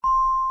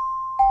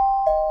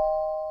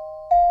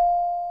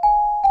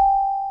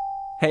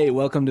Hey,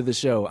 welcome to the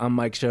show. I'm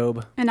Mike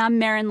Shobe. And I'm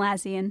Merrin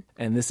Lazyan.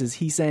 And this is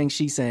He Sang,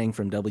 She Sang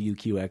from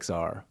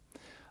WQXR.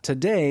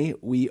 Today,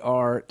 we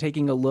are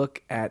taking a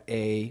look at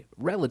a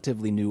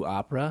relatively new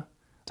opera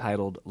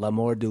titled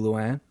L'Amour de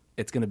Loin.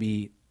 It's going to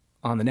be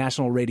on the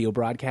national radio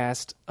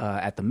broadcast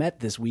at the Met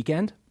this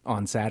weekend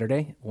on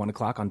Saturday, 1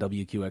 o'clock on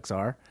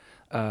WQXR.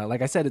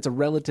 Like I said, it's a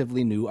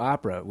relatively new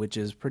opera, which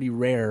is pretty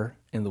rare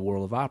in the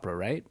world of opera,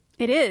 right?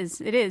 It is.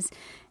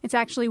 It's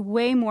actually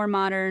way more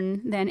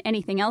modern than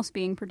anything else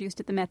being produced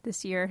at the Met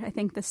this year. I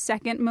think the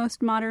second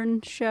most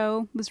modern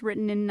show was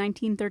written in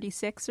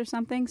 1936 or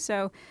something.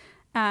 So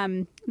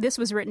this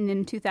was written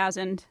in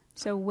 2000,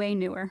 so way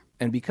newer.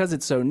 And because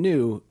it's so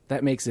new,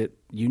 that makes it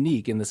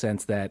unique in the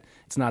sense that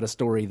it's not a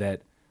story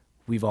that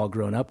we've all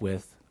grown up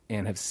with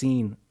and have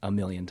seen a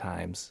million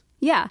times.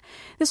 Yeah,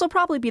 this will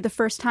probably be the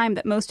first time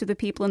that most of the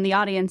people in the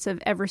audience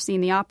have ever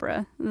seen the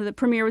opera. The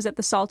premiere was at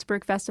the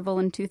Salzburg Festival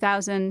in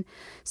 2000,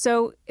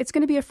 so it's going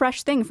to be a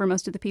fresh thing for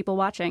most of the people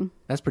watching.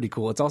 That's pretty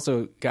cool. It's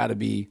also got to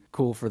be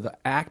cool for the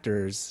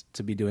actors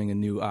to be doing a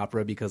new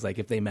opera because, like,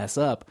 if they mess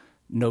up,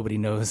 nobody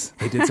knows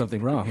they did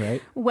something wrong,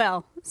 right?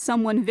 Well,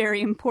 someone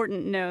very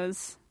important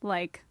knows,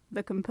 like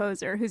the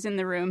composer who's in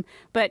the room.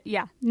 But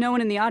yeah, no one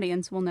in the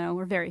audience will know,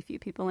 or very few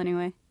people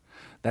anyway.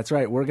 That's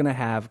right. We're going to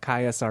have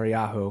Kaija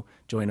Saariaho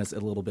join us a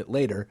little bit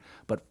later.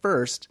 But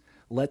first,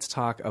 let's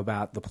talk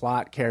about the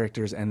plot,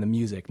 characters, and the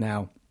music.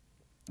 Now,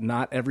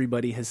 not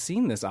everybody has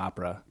seen this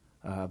opera.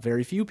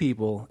 Very few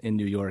people in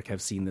New York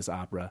have seen this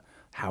opera.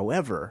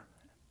 However,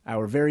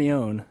 our very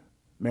own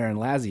Merrin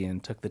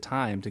Lazyan took the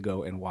time to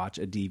go and watch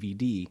a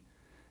DVD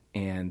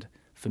and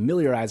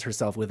familiarize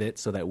herself with it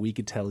so that we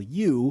could tell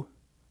you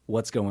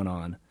what's going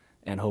on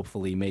and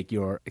hopefully make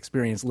your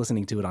experience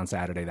listening to it on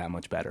Saturday that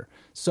much better.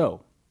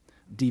 So,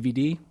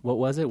 DVD, what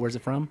was it? Where's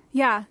it from?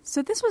 Yeah,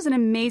 so this was an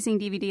amazing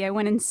DVD. I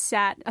went and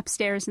sat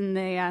upstairs in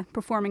the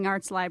Performing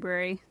Arts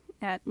Library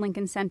at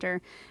Lincoln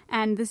Center,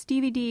 and this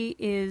DVD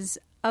is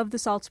of the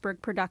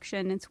Salzburg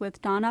production. It's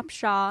with Dawn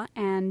Upshaw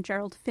and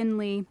Gerald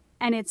Finley,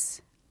 and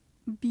it's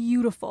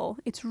beautiful.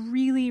 It's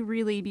really,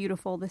 really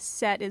beautiful. The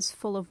set is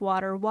full of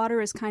water.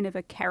 Water is kind of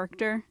a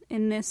character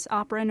in this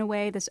opera in a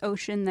way, this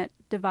ocean that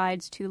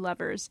divides two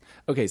lovers.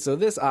 Okay, so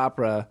this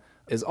opera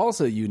is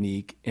also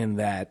unique in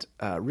that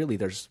really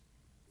there's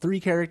 3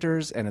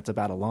 characters, and it's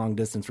about a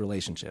long-distance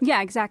relationship.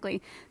 Yeah,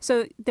 exactly.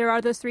 So there are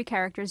those 3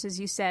 characters, as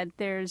you said.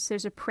 There's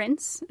a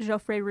prince,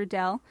 Geoffrey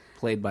Rudel.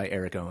 Played by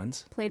Eric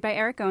Owens. Played by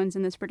Eric Owens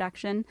in this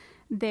production.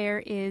 There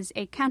is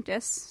a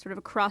countess, sort of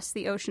across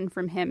the ocean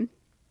from him,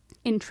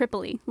 in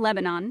Tripoli,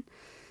 Lebanon.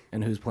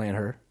 And who's playing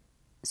her?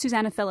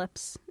 Susanna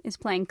Phillips is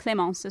playing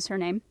Clémence, is her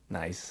name.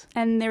 Nice.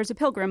 And there's a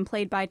pilgrim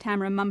played by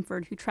Tamara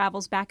Mumford who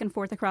travels back and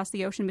forth across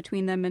the ocean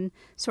between them and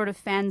sort of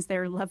fans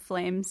their love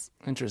flames.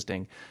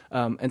 Interesting.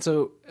 And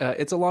so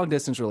it's a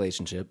long-distance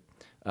relationship,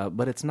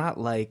 but it's not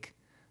like,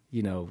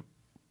 you know,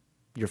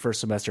 your first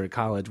semester at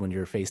college when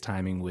you're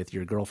FaceTiming with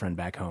your girlfriend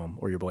back home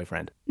or your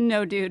boyfriend.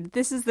 No, dude.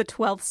 This is the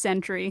 12th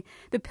century.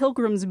 The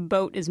pilgrim's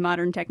boat is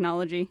modern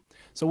technology.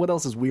 So what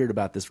else is weird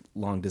about this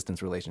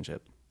long-distance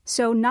relationship?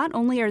 So not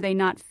only are they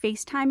not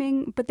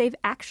FaceTiming, but they've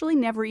actually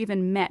never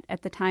even met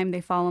at the time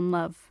they fall in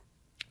love.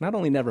 Not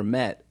only never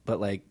met,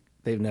 but like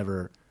they've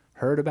never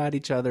heard about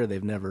each other,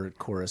 they've never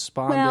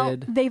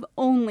corresponded. Well, they've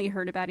only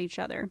heard about each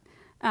other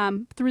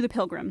through the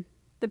pilgrim.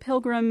 The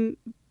pilgrim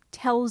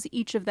tells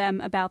each of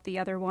them about the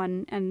other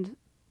one and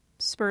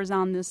spurs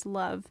on this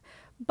love.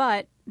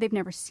 But they've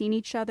never seen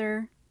each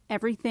other.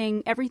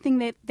 Everything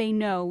that they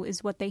know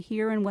is what they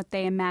hear and what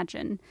they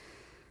imagine.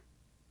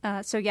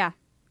 So yeah,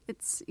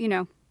 it's, you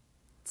know,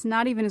 it's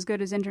not even as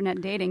good as internet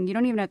dating. You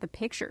don't even have the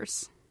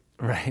pictures.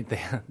 Right. They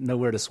have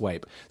nowhere to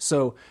swipe.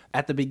 So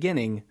at the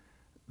beginning,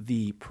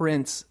 the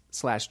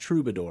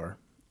prince/troubadour,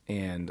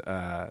 and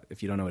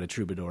if you don't know what a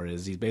troubadour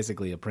is, he's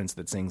basically a prince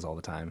that sings all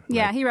the time.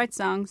 Yeah, right? He writes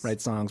songs.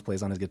 Writes songs,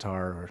 plays on his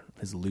guitar or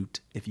his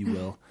lute, if you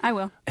will. I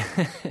will.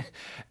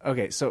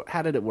 Okay, so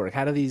how did it work?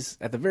 How do these,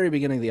 at the very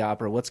beginning of the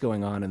opera, what's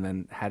going on, and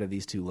then how do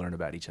these two learn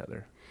about each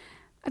other?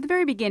 At the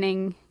very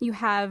beginning, you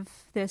have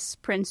this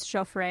Prince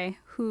Geoffrey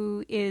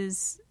who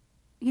he's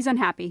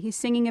unhappy. He's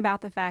singing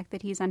about the fact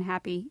that he's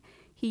unhappy.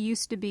 He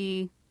used to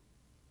be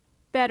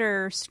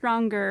better,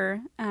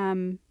 stronger.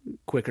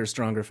 Quicker,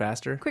 stronger,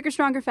 faster? Quicker,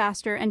 stronger,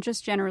 faster, and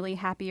just generally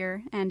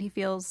happier. And he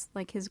feels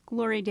like his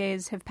glory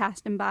days have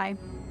passed him by.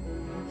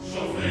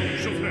 Geoffrey,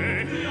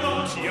 Geoffrey, tu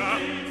as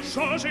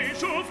changé,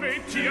 Geoffrey,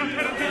 tu as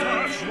perdu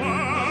ta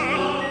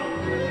joie.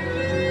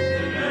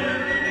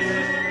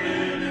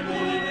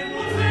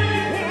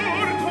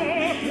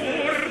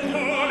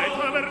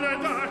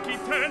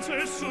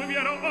 Se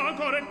souviennent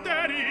encore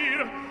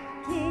derrière,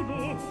 tout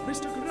nous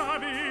reste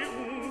gravé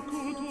au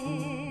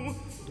couteau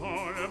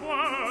dans le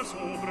bois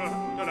sombre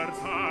de leur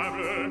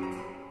table.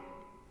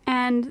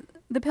 And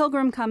the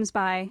pilgrim comes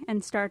by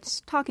and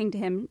starts talking to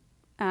him.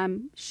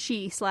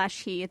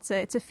 She/he. It's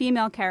a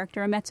female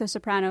character, a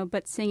mezzo-soprano,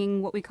 but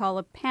singing what we call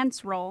a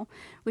pants roll,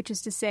 which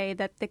is to say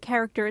that the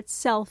character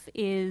itself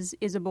is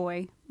a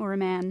boy or a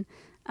man,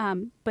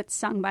 but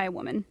sung by a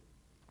woman.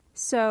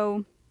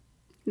 So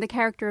the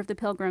character of the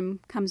pilgrim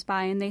comes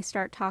by and they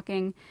start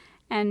talking,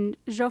 and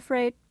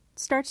Geoffrey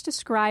starts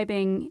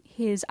describing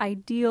his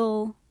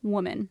ideal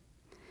woman.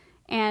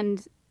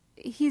 And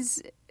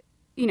he's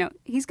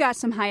got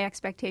some high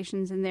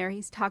expectations in there.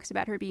 He talks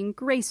about her being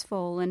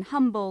graceful and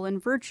humble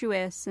and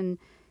virtuous and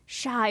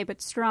shy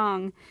but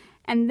strong.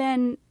 And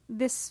then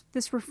this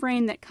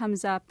refrain that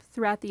comes up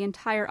throughout the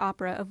entire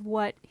opera of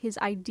what his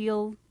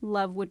ideal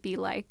love would be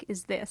like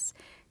is this.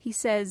 He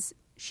says,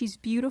 she's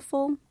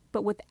beautiful,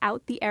 but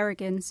without the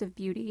arrogance of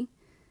beauty,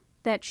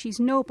 that she's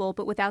noble,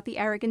 but without the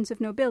arrogance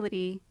of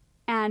nobility,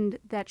 and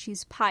that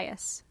she's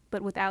pious,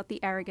 but without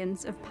the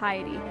arrogance of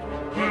piety.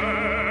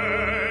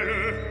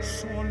 Belle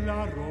sans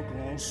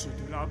l'arrogance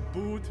de la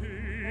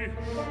beauté,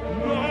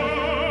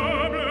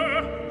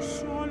 noble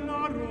sans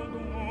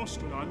l'arrogance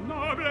de la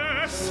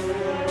noblesse,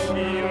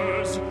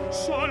 pieuse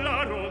sans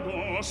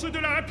l'arrogance de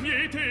la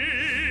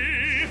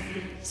piété.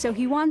 So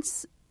he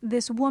wants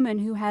this woman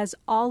who has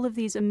all of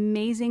these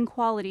amazing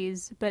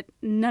qualities, but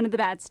none of the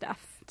bad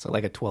stuff. So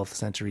like a 12th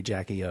century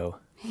Jackie O.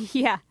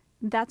 Yeah,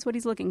 that's what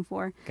he's looking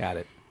for. Got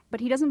it. But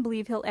he doesn't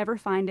believe he'll ever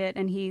find it,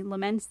 and he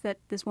laments that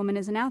this woman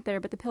isn't out there.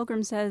 But the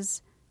pilgrim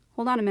says,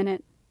 hold on a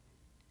minute.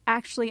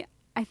 Actually,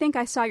 I think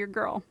I saw your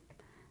girl.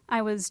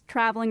 I was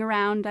traveling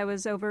around. I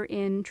was over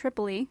in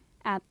Tripoli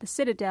at the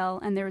Citadel,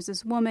 and there was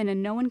this woman,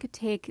 and no one could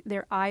take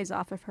their eyes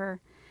off of her.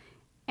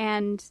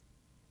 And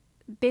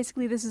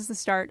basically, this is the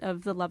start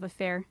of the love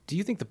affair. Do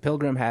you think the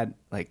pilgrim had,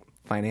 like,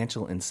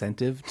 financial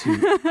incentive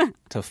to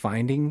to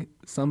finding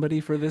somebody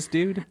for this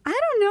dude? I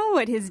don't know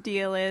what his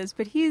deal is,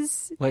 but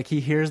he's... Like, he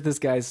hears this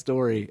guy's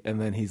story, and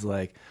then he's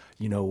like,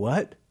 you know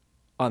what?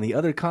 On the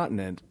other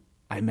continent,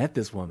 I met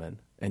this woman,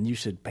 and you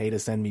should pay to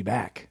send me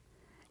back.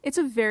 It's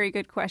a very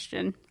good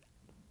question.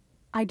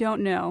 I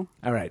don't know.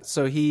 All right,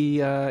 so he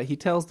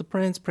tells the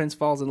prince. Prince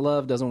falls in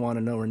love, doesn't want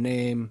to know her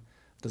name.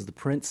 Does the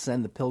prince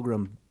send the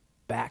pilgrim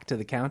back to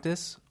the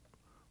countess?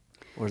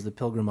 Or is the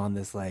pilgrim on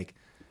this, like,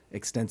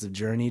 extensive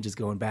journey, just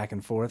going back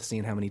and forth,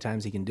 seeing how many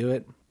times he can do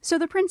it? So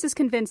the prince is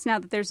convinced now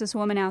that there's this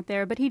woman out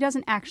there, but he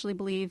doesn't actually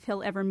believe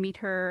he'll ever meet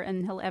her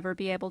and he'll ever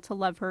be able to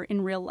love her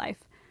in real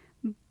life.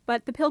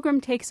 But the pilgrim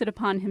takes it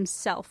upon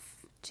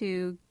himself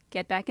to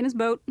get back in his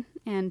boat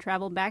and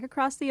travel back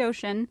across the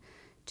ocean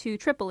to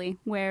Tripoli,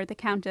 where the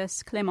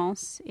Countess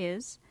Clémence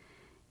is,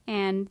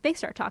 and they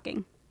start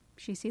talking.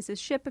 She sees his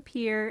ship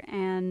appear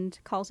and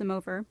calls him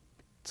over.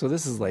 So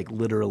this is like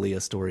literally a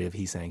story of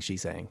he sang, she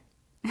sang.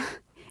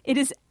 It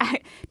is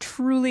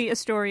truly a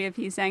story of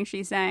he sang,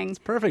 she sang. It's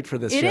perfect for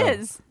this show. It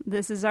is.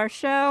 This is our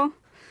show.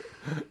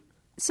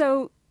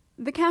 So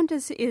the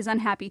Countess is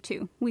unhappy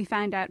too. We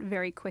find out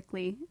very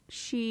quickly.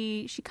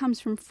 She comes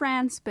from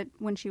France, but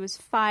when she was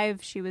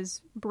 5, she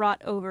was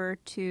brought over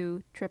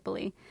to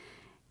Tripoli.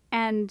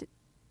 And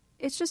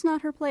it's just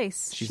not her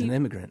place. She's an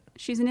immigrant.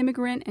 She's an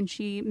immigrant, and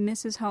she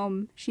misses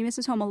home. She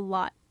misses home a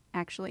lot,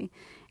 actually.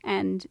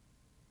 And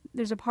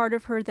there's a part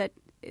of her that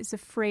is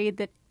afraid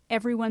that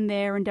everyone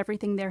there and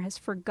everything there has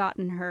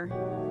forgotten her.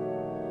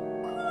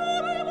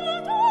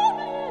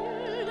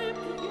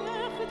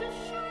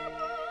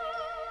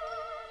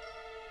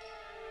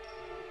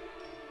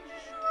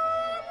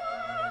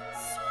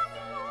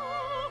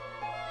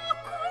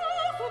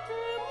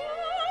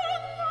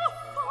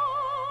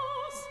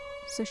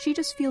 So she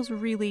just feels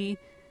really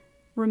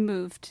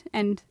removed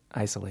and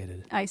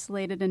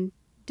isolated and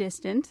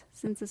distant,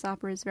 since this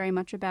opera is very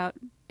much about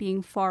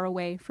being far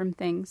away from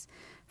things,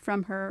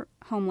 from her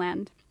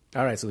homeland.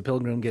 All right, so the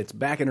pilgrim gets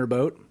back in her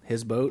boat,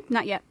 his boat.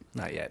 Not yet.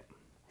 Not yet.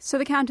 So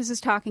the Countess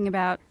is talking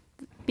about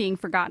being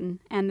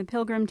forgotten, and the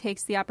pilgrim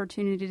takes the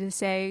opportunity to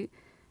say,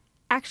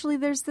 actually,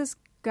 there's this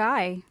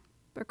guy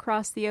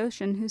across the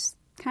ocean who's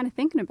kind of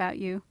thinking about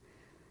you.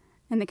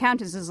 And the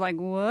Countess is like,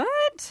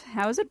 what?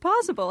 How is it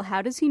possible?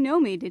 How does he know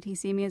me? Did he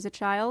see me as a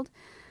child?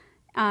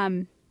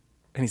 And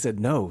he said,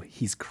 no,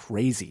 he's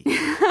crazy.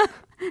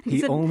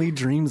 He only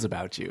dreams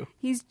about you.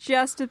 He's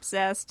just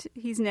obsessed.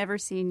 He's never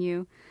seen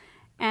you.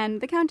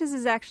 And the Countess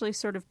is actually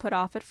sort of put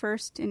off at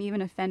first and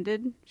even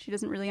offended. She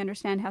doesn't really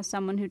understand how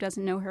someone who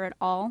doesn't know her at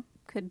all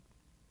could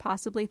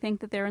possibly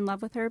think that they're in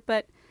love with her.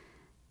 But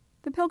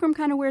the pilgrim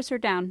kind of wears her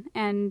down,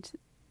 and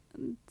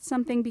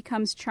something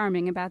becomes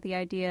charming about the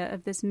idea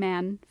of this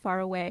man far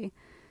away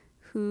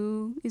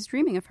who is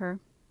dreaming of her.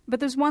 But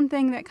there's one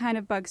thing that kind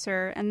of bugs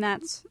her, and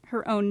that's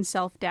her own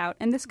self-doubt.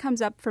 And this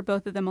comes up for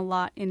both of them a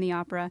lot in the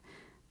opera.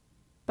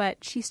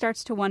 But she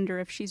starts to wonder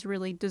if she's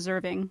really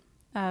deserving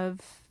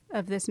of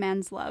this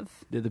man's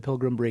love. Did the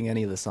pilgrim bring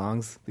any of the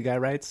songs the guy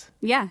writes?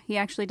 Yeah, he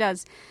actually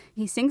does.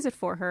 He sings it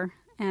for her,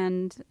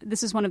 and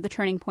this is one of the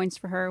turning points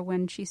for her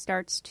when she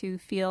starts to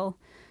feel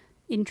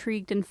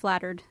intrigued and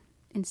flattered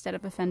instead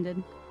of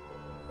offended.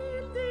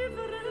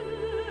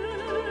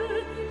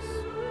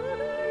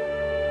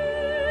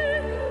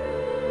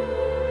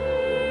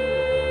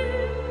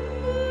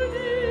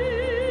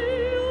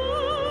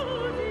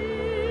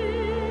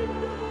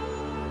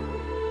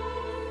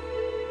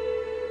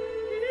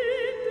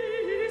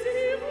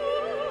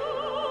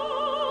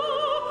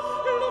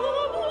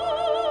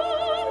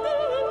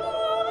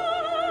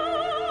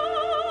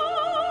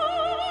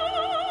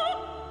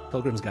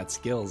 Pilgrim's got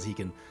skills. He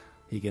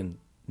can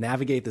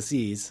navigate the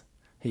seas.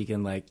 He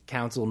can like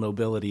counsel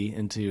nobility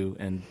into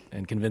and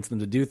convince them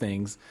to do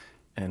things.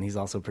 And he's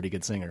also a pretty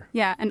good singer.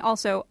 Yeah, and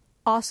also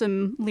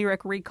awesome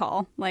lyric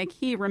recall. Like,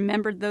 he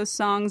remembered those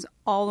songs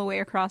all the way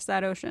across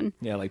that ocean.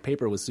 Yeah, like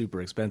paper was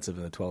super expensive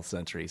in the 12th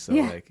century, so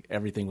like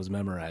everything was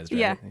memorized,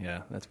 right?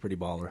 Yeah, that's pretty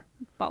baller.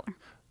 Baller.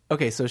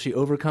 Okay, so she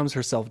overcomes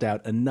her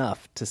self-doubt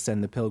enough to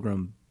send the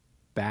pilgrim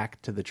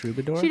back to the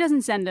troubadour? She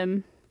doesn't send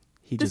him.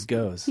 He just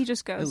goes. He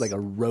just goes. It's like a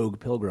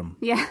rogue pilgrim.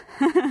 Yeah.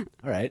 All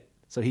right,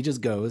 so he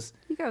just goes.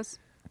 He goes.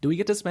 Do we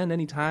get to spend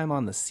any time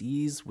on the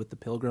seas with the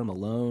pilgrim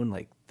alone,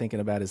 like thinking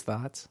about his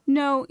thoughts?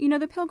 No,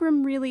 the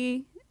pilgrim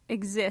really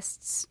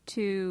exists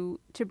to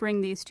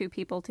bring these two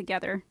people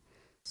together,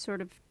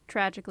 sort of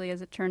tragically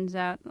as it turns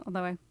out,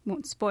 although I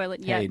won't spoil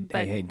it yet.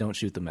 Hey, don't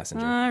shoot the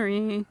messenger.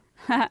 Sorry.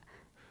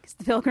 Because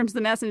the pilgrim's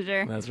the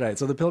messenger. That's right.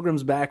 So the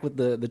pilgrim's back with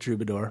the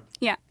troubadour.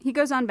 Yeah, he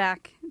goes on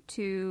back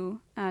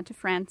to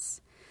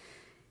France,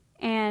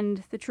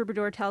 and the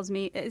troubadour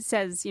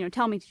says,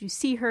 tell me, did you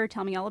see her?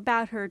 Tell me all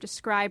about her.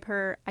 Describe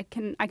her. I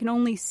can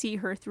only see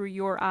her through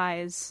your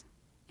eyes.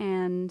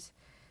 And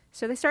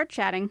so they start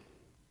chatting,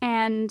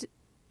 and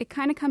it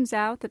kind of comes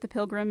out that the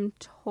pilgrim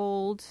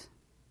told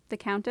the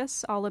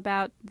Countess all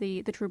about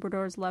the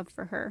troubadour's love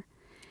for her.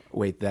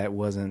 Wait, that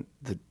wasn't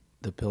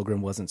the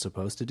pilgrim wasn't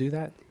supposed to do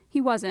that?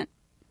 He wasn't.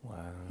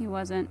 Wow. He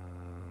wasn't.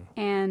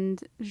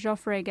 And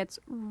Geoffrey gets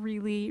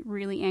really,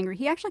 really angry.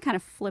 He actually kind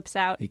of flips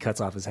out. He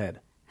cuts off his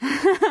head.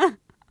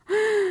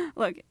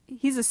 Look,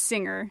 he's a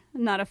singer,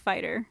 not a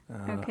fighter.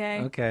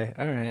 Okay? Okay,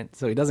 all right.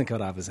 So he doesn't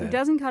cut off his head. He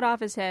doesn't cut off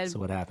his head. So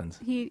what happens?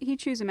 He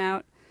chews him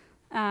out.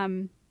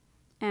 And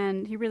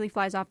he really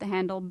flies off the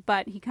handle,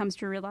 but he comes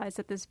to realize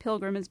that this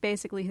pilgrim is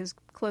basically his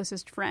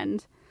closest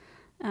friend.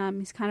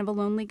 He's kind of a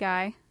lonely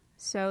guy,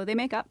 so they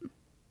make up.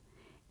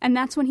 And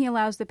that's when he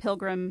allows the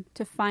pilgrim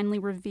to finally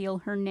reveal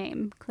her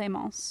name,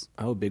 Clémence.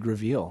 Oh, big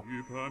reveal.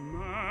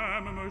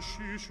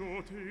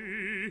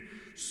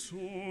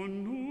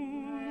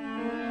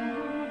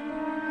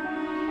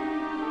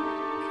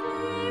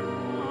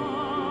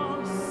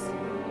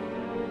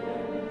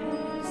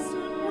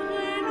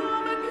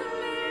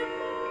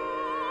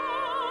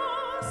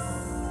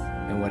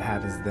 And what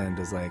happens then?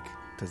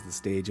 Does the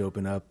stage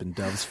open up and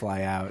doves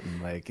fly out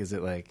and is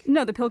it like...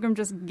 No, the pilgrim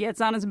just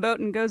gets on his boat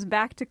and goes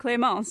back to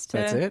Clémence.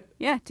 That's it?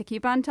 Yeah, to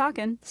keep on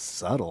talking.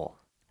 Subtle.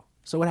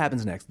 So what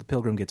happens next? The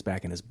pilgrim gets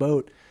back in his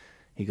boat.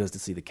 He goes to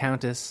see the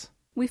Countess.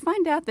 We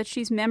find out that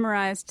she's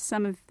memorized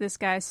some of this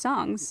guy's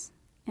songs,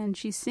 and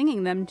she's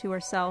singing them to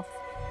herself.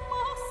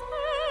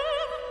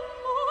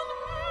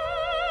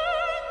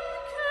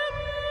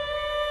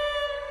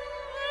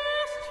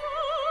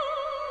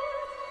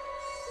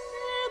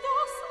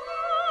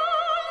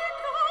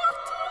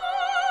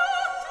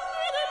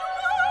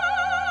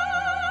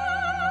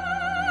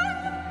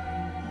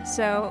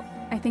 So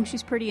I think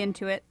she's pretty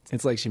into it.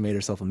 It's like she made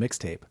herself a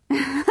mixtape.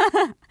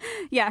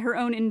 Yeah, her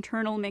own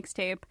internal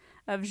mixtape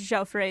of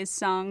Geoffrey's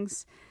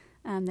songs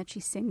that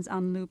she sings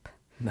on loop.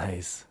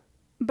 Nice.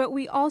 But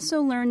we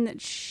also learn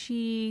that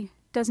she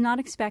does not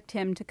expect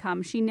him to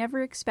come. She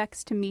never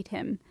expects to meet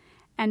him.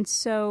 And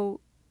so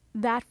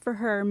that for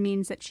her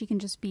means that she can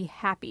just be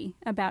happy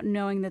about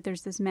knowing that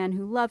there's this man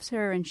who loves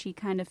her and she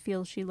kind of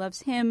feels she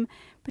loves him,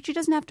 but she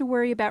doesn't have to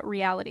worry about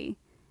reality.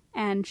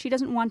 And she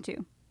doesn't want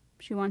to.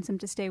 She wants him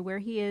to stay where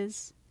he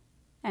is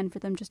and for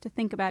them just to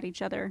think about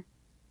each other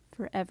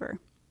forever.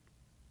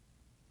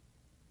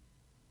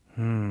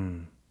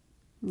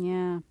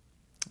 Yeah.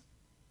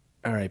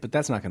 All right, but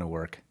that's not going to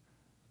work.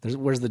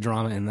 Where's the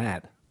drama in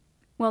that?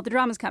 Well, the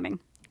drama's coming.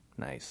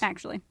 Nice.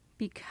 Actually.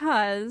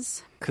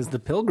 Because the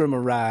pilgrim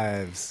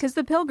arrives. Because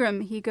the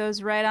pilgrim, he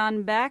goes right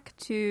on back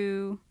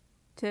to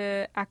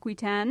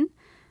Aquitaine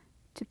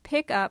to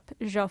pick up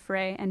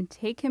Geoffrey and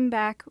take him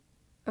back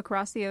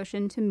across the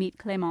ocean to meet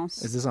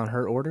Clémence. Is this on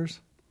her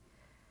orders?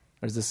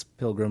 Or is this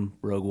Pilgrim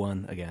Rogue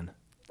One again?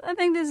 I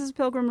think this is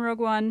Pilgrim Rogue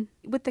One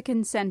with the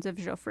consent of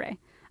Geoffrey.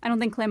 I don't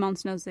think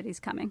Clémence knows that he's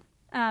coming.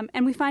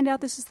 And we find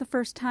out this is the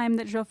first time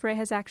that Geoffrey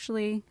has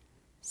actually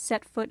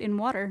set foot in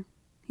water.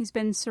 He's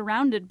been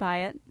surrounded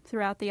by it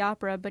throughout the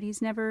opera, but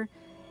he's never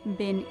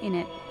been in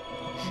it.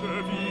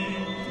 Je vis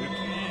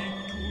depuis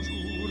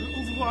toujours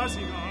au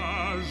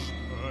voisinage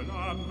de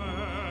la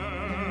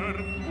mer.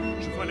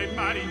 Je vois les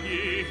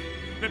mariniers,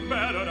 les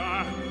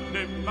pèlerins,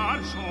 les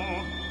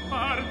marchands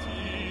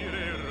partir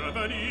et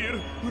revenir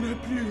ou ne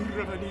plus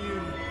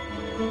revenir.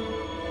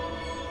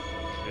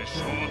 J'ai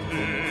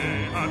chanté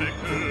avec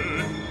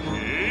eux,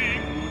 j'ai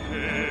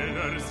écouté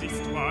leurs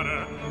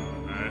histoires,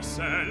 mais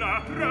c'est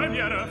la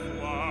première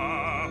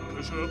fois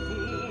que je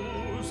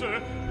pose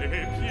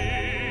les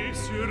pieds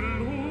sur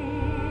l'eau.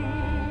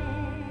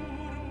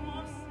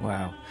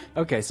 Wow.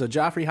 Okay, so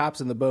Joffrey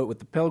hops in the boat with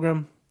the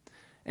pilgrim,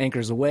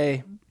 anchors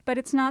away. But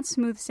it's not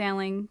smooth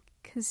sailing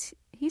because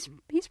he's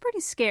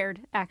pretty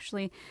scared,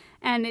 actually.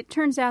 And it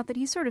turns out that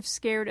he's sort of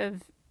scared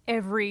of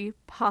every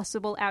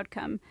possible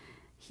outcome.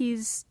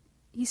 He's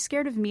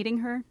scared of meeting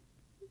her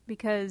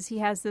because he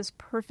has this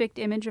perfect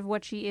image of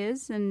what she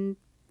is, and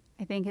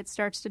I think it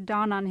starts to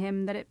dawn on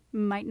him that it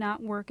might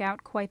not work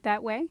out quite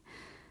that way.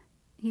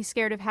 He's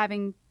scared of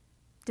having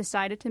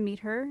decided to meet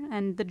her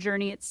and the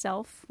journey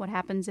itself, what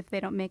happens if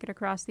they don't make it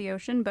across the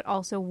ocean, but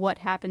also what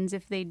happens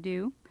if they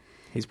do.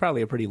 He's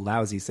probably a pretty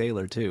lousy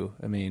sailor, too.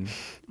 I mean...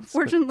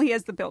 Fortunately, he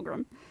has the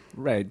Pilgrim.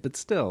 Right, but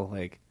still,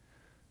 like...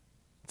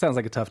 It sounds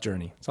like a tough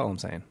journey. That's all I'm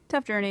saying.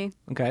 Tough journey.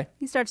 Okay.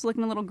 He starts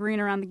looking a little green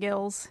around the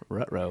gills.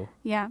 Ruh-roh.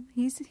 Yeah,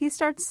 he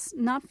starts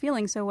not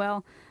feeling so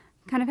well.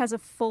 Kind of has a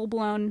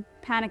full-blown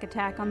panic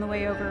attack on the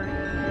way over.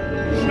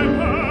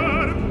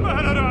 Shepherd,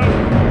 murderer,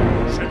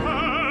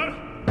 shepherd,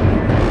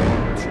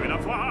 tu es la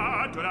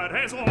voix de la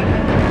raison,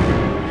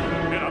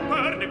 et la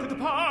peur n'écoute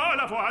pas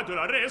la voix de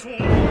la raison.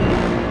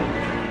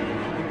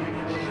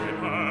 J'ai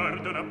peur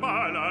de ne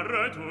pas la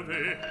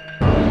retrouver,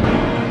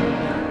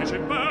 et j'ai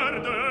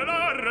peur de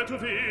la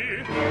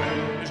retrouver,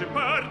 et j'ai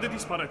peur de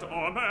disparaître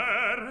en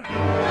mer,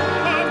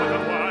 avant de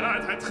voir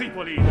à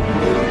Tripoli,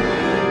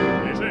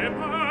 et j'ai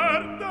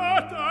peur de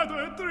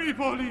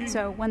Tripoli.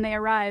 So when they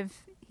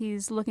arrive,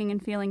 he's looking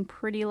and feeling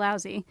pretty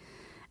lousy.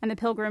 And the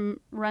Pilgrim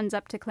runs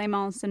up to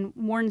Clémence and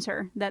warns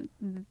her that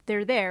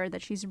they're there,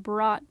 that she's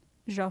brought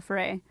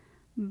Geoffrey,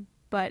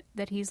 but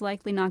that he's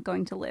likely not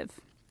going to live.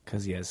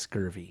 Because he has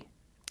scurvy.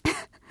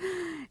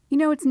 You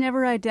know, it's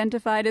never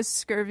identified as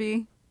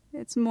scurvy.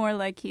 It's more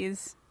like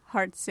he's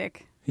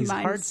heartsick. He's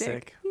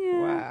mind-sick. heartsick.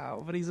 Yeah.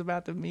 Wow, but he's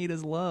about to meet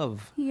his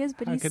love. He is,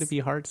 but How could it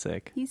be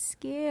heartsick? He's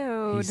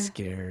scared. He's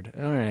scared.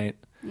 All right.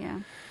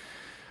 Yeah.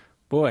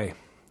 Boy.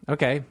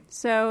 Okay.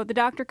 So the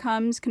doctor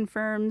comes,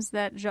 confirms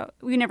that...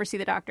 we never see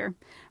the doctor,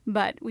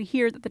 but we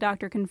hear that the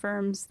doctor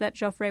confirms that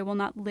Geoffrey will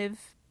not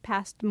live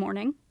past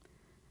morning.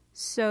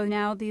 So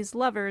now these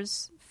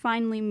lovers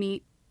finally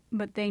meet,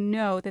 but they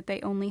know that they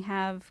only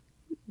have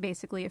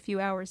basically a few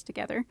hours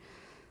together.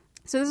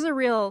 So this is a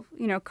real,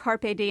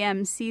 carpe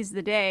diem, seize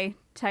the day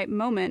type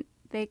moment.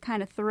 They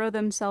kind of throw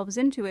themselves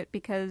into it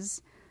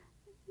because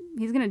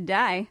he's going to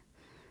die.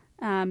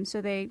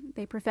 So they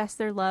profess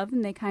their love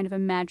and they kind of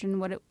imagine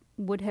what it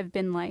would have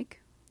been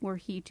like were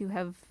he to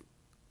have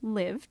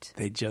lived.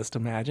 They just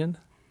imagined?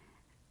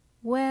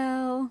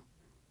 Well,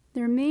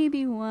 there may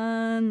be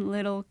one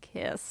little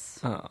kiss.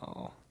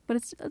 Oh. But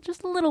it's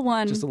just a little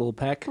one. Just a little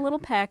peck? A little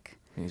peck.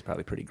 He's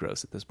probably pretty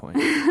gross at this point.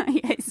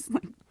 Yes.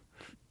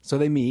 So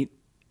they meet.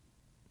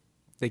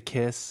 They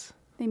kiss.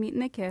 They meet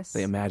and they kiss.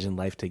 They imagine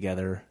life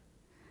together.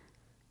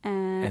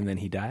 And then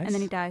he dies? And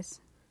then he dies.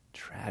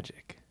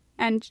 Tragic.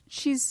 And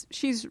she's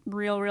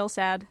real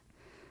sad.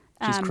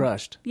 She's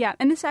crushed. Yeah,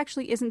 and this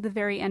actually isn't the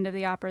very end of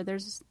the opera.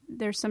 There's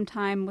some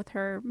time with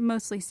her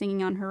mostly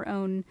singing on her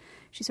own.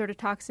 She sort of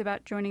talks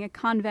about joining a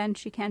convent.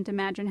 She can't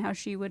imagine how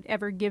she would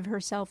ever give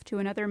herself to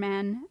another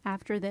man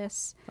after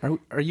this.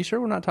 Are you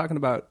sure we're not talking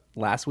about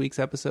last week's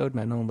episode,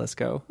 Manon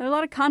Lescaut? There are a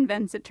lot of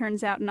convents, it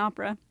turns out, in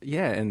opera.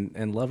 Yeah,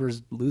 and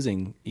lovers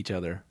losing each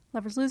other.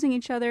 Lovers losing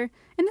each other.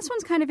 And this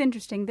one's kind of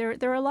interesting. There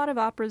are a lot of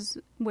operas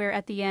where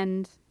at the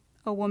end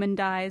a woman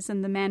dies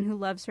and the man who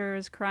loves her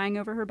is crying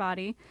over her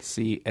body.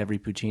 See every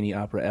Puccini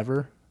opera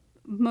ever?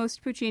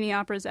 Most Puccini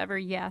operas ever,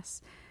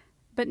 yes.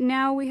 But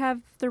now we have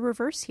the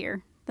reverse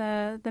here.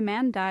 The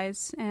man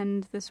dies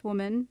and this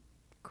woman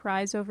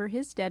cries over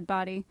his dead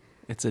body.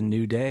 It's a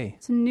new day.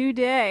 It's a new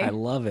day. I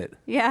love it.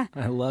 Yeah.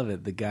 I love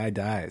it. The guy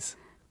dies.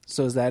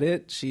 So is that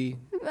it? She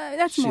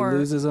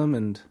loses him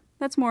and...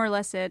 That's more or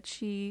less it.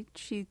 She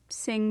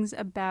sings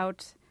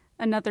about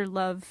another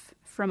love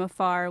from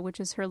afar, which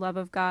is her love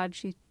of God.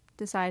 She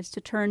decides to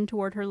turn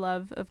toward her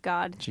love of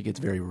God. She gets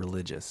very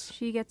religious.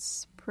 She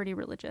gets pretty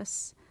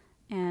religious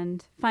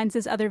and finds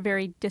this other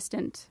very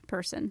distant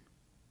person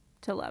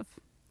to love.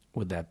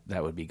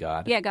 That would be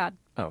God? Yeah, God.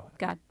 Oh.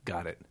 God.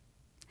 Got it.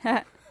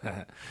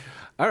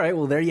 All right,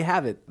 well, there you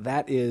have it.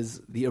 That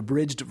is the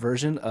abridged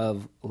version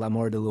of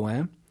L'Amour de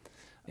Loin,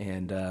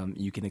 and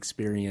you can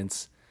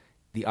experience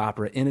the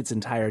opera in its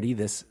entirety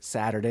this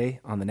Saturday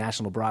on the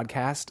national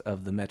broadcast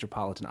of the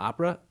Metropolitan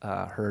Opera,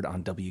 heard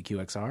on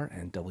WQXR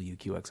and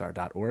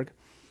WQXR.org.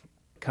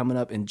 Coming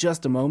up in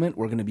just a moment,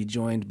 we're going to be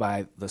joined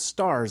by the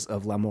stars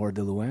of L'Amour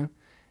de Loin,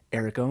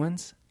 Eric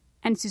Owens.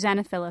 And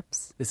Susanna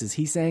Phillips. This is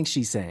He Sang,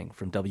 She Sang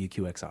from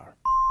WQXR.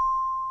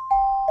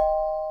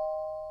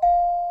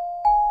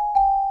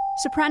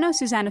 Soprano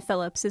Susanna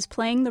Phillips is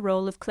playing the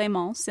role of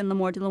Clémence in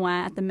L'Amour de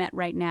Loin at the Met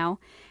right now.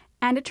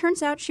 And it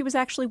turns out she was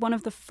actually one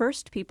of the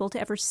first people to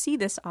ever see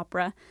this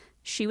opera.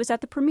 She was at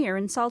the premiere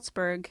in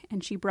Salzburg,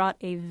 and she brought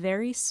a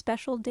very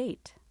special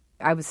date.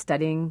 I was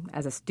studying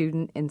as a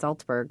student in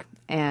Salzburg,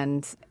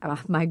 and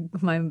my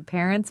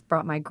parents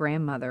brought my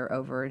grandmother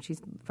over, and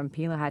she's from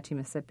Pelahatchie,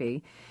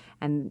 Mississippi,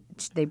 and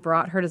they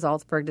brought her to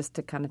Salzburg just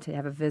to kind of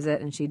have a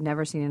visit, and she'd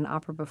never seen an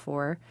opera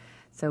before.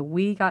 So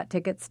we got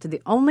tickets to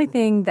the only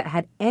thing that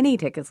had any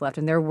tickets left,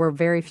 and there were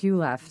very few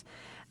left.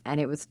 And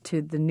it was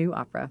to the new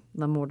opera,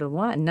 L'Amour de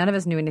Loin. None of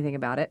us knew anything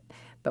about it,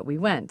 but we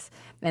went.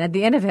 And at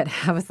the end of it,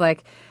 I was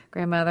like,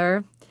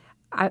 Grandmother,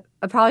 I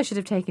probably should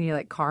have taken you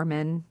like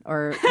Carmen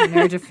or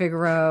Marriage of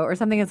Figaro or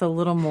something that's a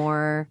little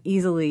more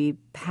easily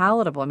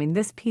palatable. I mean,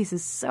 this piece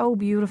is so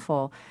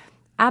beautiful.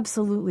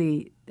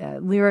 absolutely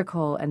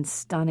lyrical and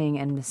stunning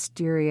and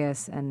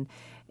mysterious, and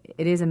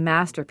it is a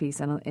masterpiece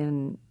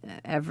in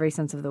every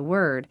sense of the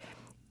word.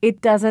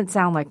 It doesn't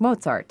sound like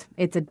Mozart.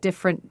 It's a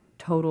different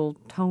total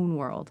tone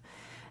world.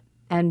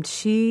 And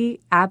she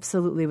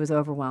absolutely was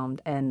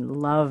overwhelmed and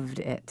loved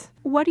it.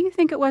 What do you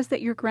think it was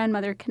that your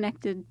grandmother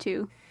connected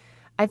to?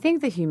 I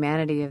think the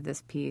humanity of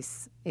this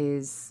piece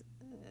is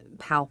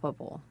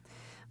palpable.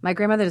 My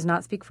grandmother does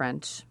not speak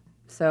French,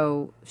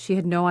 so she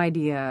had no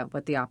idea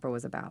what the opera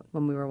was about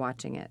when we were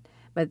watching it.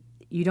 But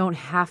you don't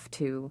have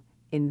to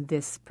in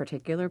this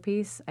particular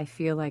piece. I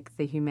feel like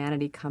the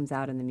humanity comes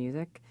out in the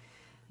music.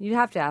 You'd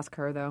have to ask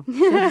her, though.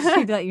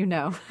 She'd let you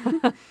know.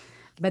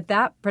 But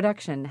that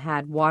production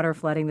had water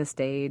flooding the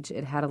stage.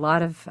 It had a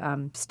lot of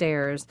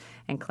stairs,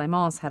 and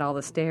Clémence had all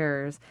the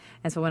stairs.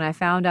 And so when I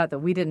found out that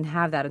we didn't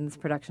have that in this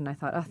production, I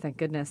thought, oh, thank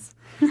goodness.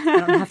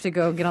 I don't have to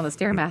go get on the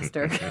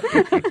Stairmaster.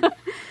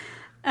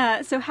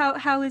 So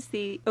how is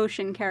the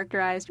ocean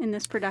characterized in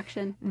this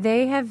production?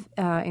 They have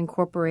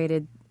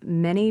incorporated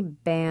many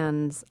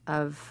bands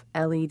of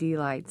LED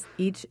lights,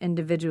 each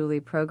individually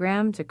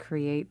programmed to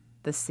create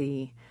the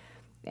sea.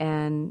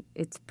 And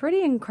it's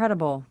pretty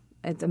incredible.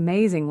 It's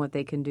amazing what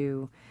they can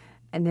do.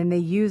 And then they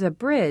use a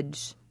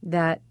bridge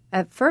that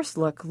at first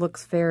look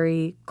looks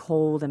very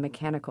cold and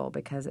mechanical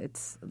because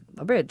it's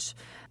a bridge.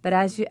 But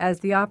as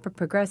the opera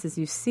progresses,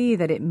 you see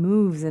that it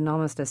moves in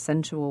almost a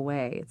sensual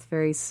way. It's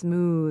very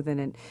smooth and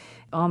it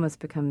almost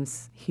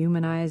becomes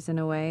humanized in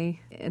a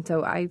way. And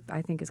so I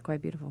think it's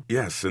quite beautiful.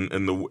 Yes, and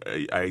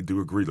I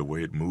do agree the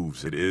way it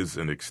moves. It is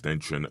an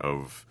extension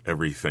of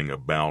everything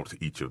about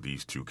each of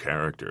these two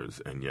characters.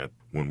 And yet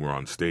when we're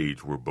on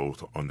stage, we're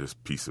both on this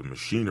piece of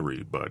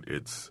machinery, but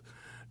it's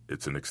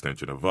an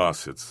extension of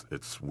us.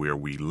 It's where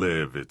we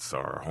live. It's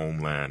our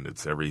homeland.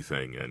 It's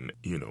everything. And,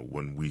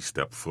 when we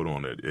step foot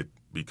on it, it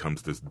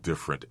becomes this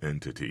different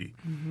entity.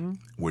 Mm-hmm.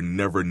 We're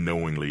never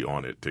knowingly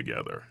on it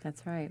together.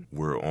 That's right.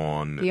 We're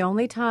on... The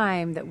only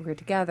time that we're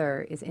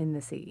together is in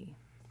the sea.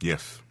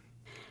 Yes.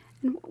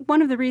 And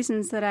one of the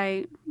reasons that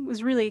I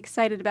was really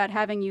excited about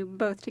having you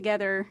both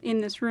together in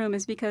this room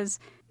is because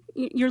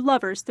you're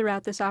lovers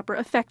throughout this opera,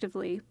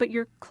 effectively, but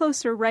you're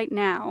closer right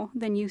now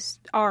than you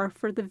are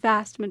for the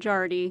vast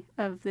majority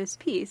of this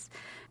piece.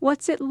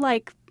 What's it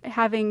like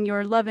having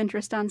your love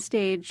interest on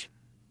stage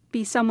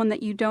be someone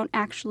that you don't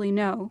actually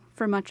know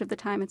for much of the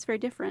time? It's very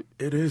different.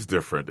 It is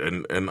different,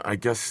 and I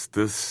guess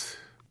this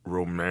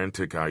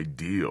romantic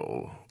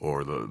ideal,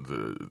 or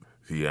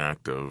the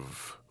act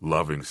of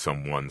loving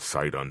someone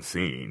sight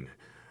unseen,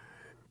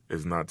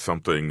 is not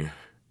something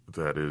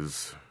that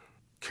is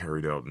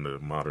carried out in the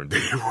modern day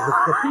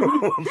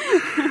world.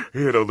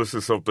 This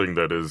is something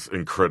that is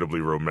incredibly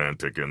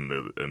romantic in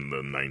the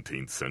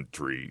 19th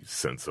century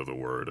sense of the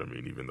word. I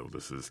mean, even though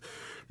this is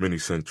many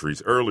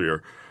centuries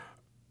earlier.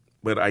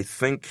 But I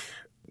think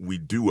we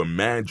do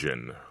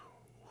imagine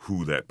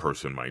who that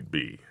person might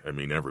be. I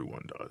mean,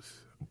 everyone does.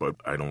 But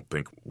I don't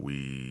think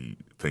we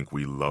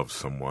love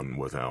someone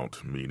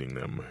without meeting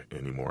them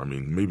anymore. I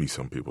mean, maybe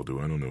some people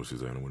do. I don't know,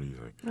 Susanna. What do you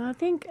think? I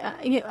think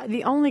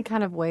the only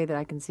kind of way that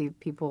I can see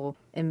people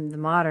in the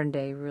modern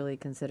day really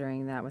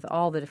considering that with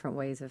all the different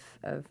ways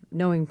of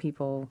knowing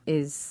people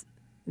is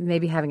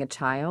maybe having a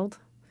child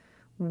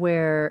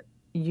where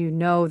you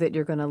know that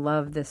you're going to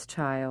love this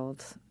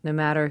child no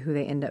matter who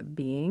they end up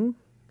being.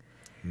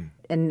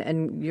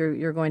 And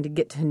you're going to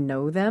get to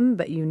know them,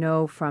 but you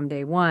know from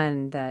day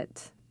one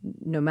that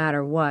no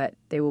matter what,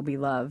 they will be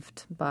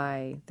loved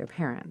by their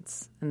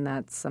parents. And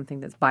that's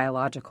something that's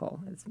biological.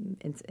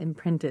 It's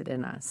imprinted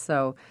in us.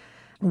 So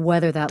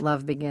whether that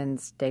love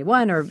begins day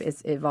one or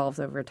it evolves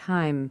over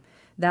time,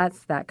 that's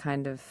that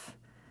kind of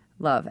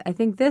love. I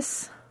think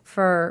this,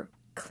 for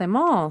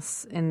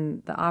Clémence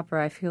in the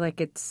opera, I feel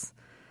like it's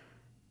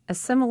a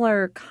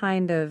similar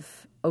kind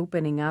of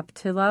opening up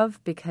to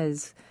love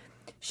because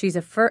she's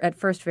at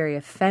first very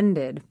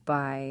offended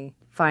by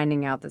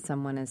finding out that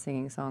someone is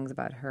singing songs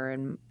about her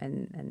and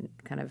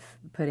kind of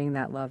putting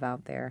that love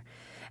out there.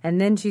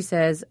 And then she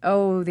says,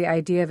 oh, the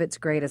idea of it's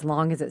great as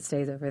long as it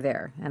stays over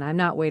there. And I'm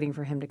not waiting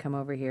for him to come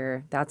over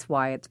here. That's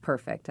why it's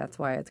perfect. That's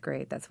why it's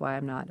great. That's why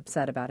I'm not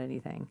upset about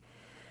anything.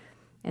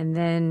 And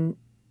then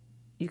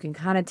you can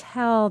kind of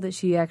tell that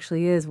she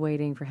actually is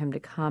waiting for him to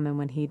come. And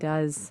when he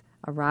does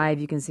arrive,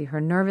 you can see her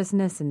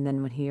nervousness. And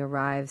then when he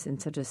arrives in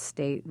such a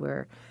state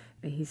where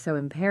he's so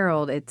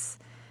imperiled, it's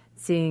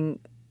seeing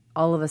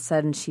all of a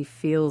sudden she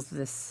feels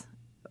this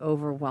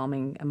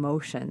overwhelming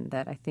emotion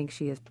that I think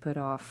she has put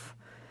off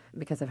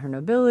because of her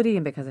nobility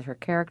and because of her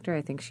character.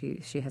 I think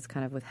she has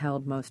kind of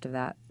withheld most of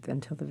that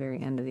until the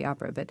very end of the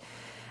opera. But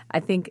I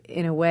think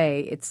in a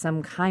way it's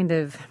some kind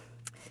of,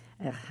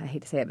 I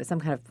hate to say it, but some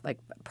kind of like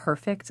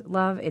perfect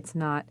love. It's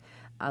not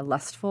a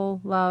lustful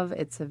love.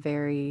 It's a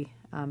very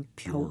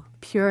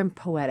pure and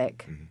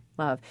poetic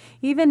love.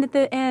 Even at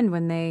the end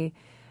when they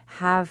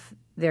have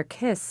their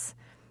kiss,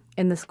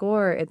 in the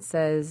score, it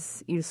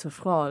says "ils se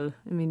frôlent."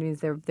 I mean, it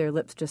means their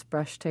lips just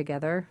brush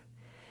together,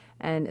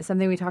 and it's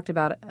something we talked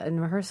about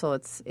in rehearsal.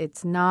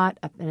 It's not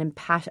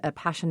a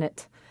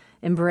passionate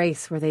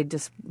embrace where they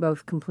just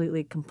both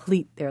completely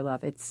complete their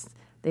love.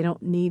 They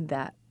don't need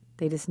that.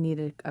 They just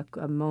need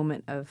a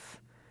moment of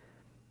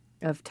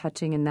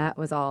touching, and that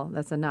was all.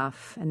 That's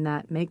enough, and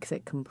that makes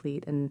it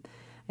complete. And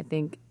I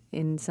think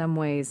in some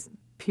ways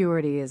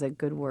purity is a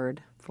good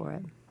word for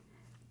it.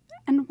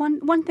 And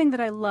one thing that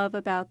I love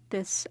about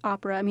this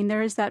opera, I mean,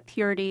 there is that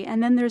purity,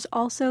 and then there's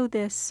also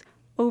this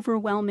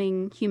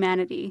overwhelming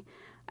humanity.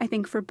 I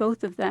think for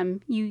both of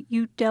them,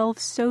 you delve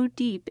so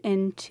deep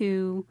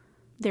into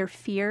their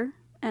fear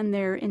and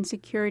their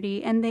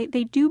insecurity, and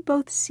they do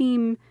both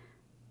seem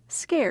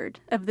scared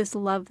of this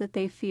love that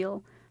they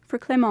feel. For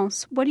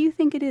Clémence, what do you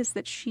think it is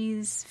that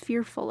she's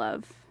fearful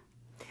of?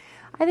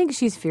 I think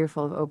she's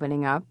fearful of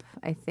opening up.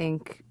 I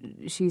think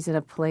she's in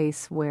a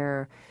place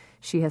where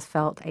she has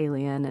felt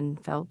alien and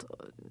felt,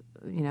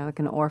 like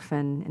an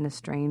orphan in a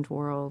strange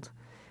world.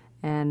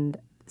 And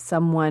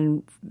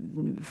someone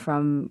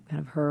from kind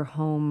of her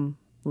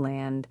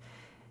homeland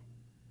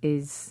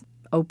is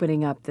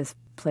opening up this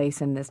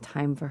place and this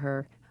time for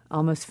her,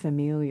 almost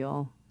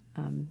familial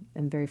and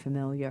very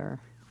familiar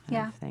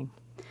kind of thing.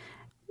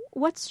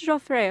 What's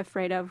Geoffrey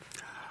afraid of?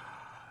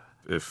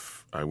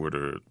 If I were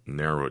to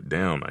narrow it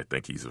down, I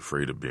think he's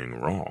afraid of being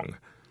wrong.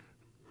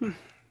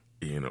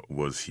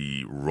 Was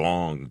he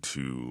wrong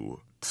to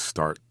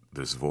start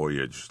this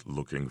voyage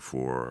looking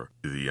for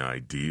the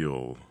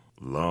ideal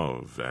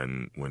love?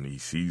 And when he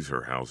sees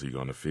her, how's he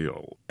going to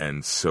feel?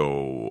 And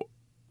so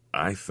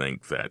I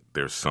think that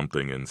there's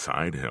something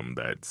inside him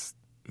that's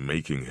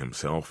making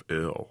himself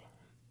ill.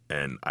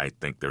 And I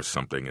think there's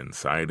something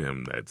inside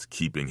him that's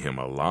keeping him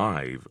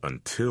alive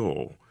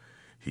until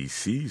he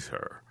sees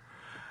her.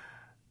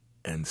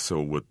 And so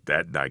with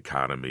that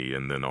dichotomy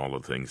and then all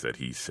the things that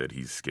he said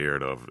he's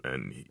scared of,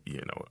 and,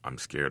 I'm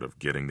scared of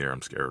getting there,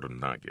 I'm scared of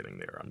not getting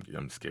there,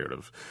 I'm scared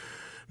of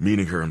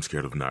meeting her, I'm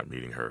scared of not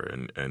meeting her.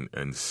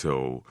 And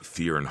so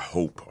fear and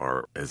hope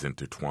are as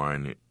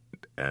intertwined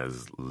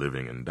as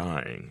living and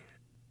dying.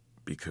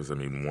 Because,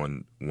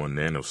 one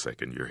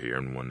nanosecond you're here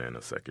and one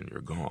nanosecond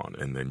you're gone.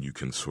 And then you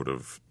can sort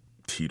of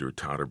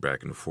teeter-totter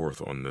back and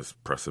forth on this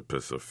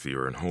precipice of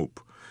fear and hope.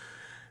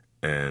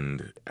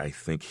 And I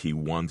think he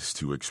wants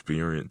to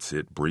experience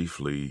it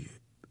briefly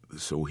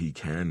so he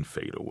can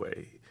fade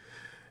away.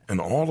 And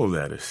all of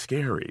that is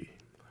scary.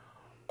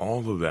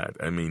 All of that.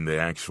 The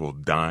actual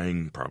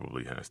dying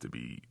probably has to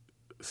be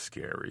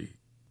scary.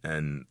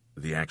 And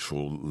the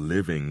actual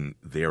living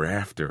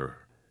thereafter,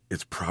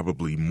 it's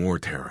probably more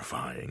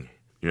terrifying.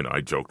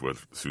 I joked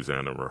with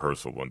Susanna in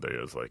rehearsal one day.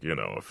 It's like,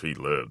 if he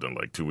lived and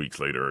 2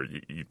 weeks later,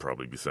 you'd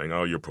probably be saying,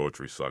 "Oh, your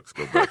poetry sucks.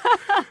 Go back,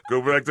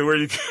 go back to where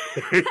you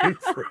came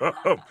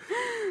from."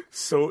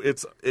 So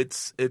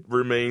it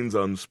remains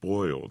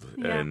unspoiled,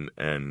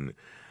 and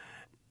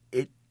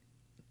it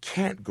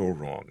can't go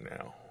wrong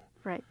now,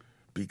 right?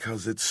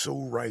 Because it's so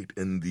right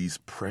in these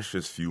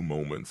precious few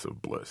moments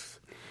of bliss.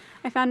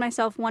 I found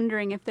myself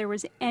wondering if there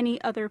was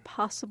any other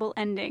possible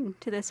ending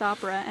to this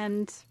opera,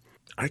 and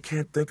I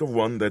can't think of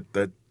one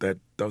that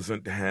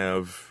doesn't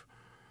have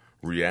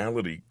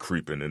reality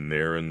creeping in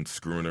there and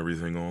screwing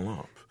everything all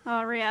up.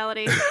 Oh,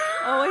 reality.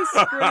 Always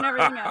screwing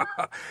everything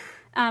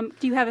up.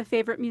 Do you have a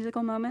favorite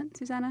musical moment,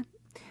 Susanna?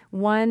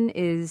 One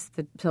is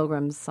the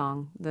Pilgrim's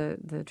song,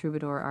 the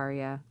troubadour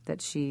aria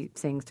that she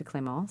sings to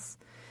Clémence.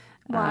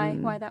 Why?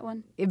 Why that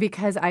one?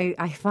 Because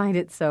I find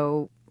it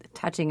so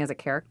touching as a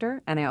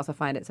character, and I also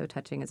find it so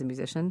touching as a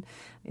musician.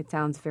 It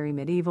sounds very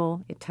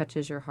medieval. It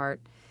touches your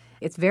heart.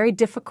 It's very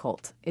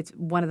difficult. It's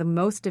one of the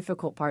most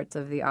difficult parts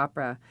of the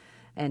opera,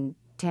 and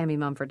Tammy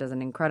Mumford does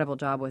an incredible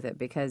job with it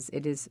because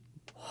it is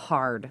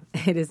hard.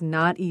 It is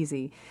not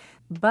easy.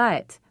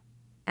 But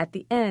at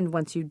the end,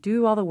 once you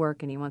do all the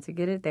work and once you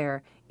get it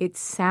there, it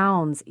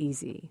sounds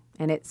easy.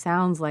 And it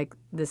sounds like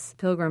this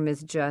pilgrim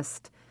is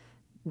just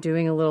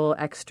doing a little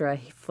extra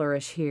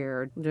flourish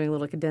here, doing a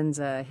little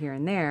cadenza here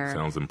and there.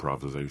 Sounds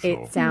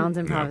improvisational. It sounds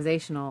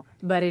improvisational,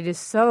 but it is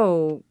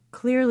so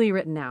clearly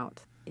written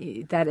out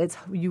that it's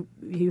you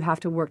have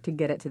to work to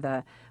get it to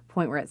the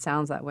point where it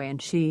sounds that way,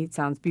 and she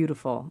sounds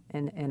beautiful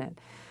in it.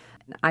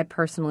 I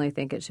personally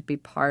think it should be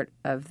part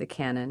of the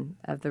canon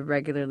of the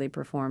regularly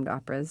performed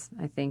operas.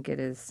 I think it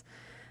is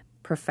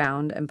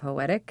profound and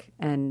poetic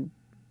and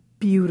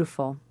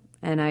beautiful,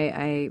 and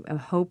I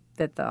hope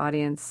that the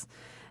audience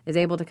is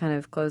able to kind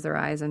of close their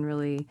eyes and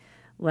really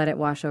let it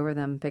wash over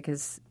them,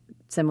 because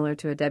similar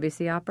to a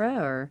Debussy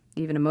opera or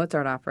even a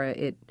Mozart opera,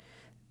 it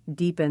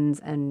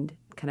deepens and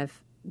kind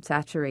of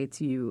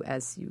saturates you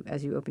as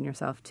you open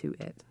yourself to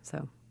it.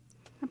 So,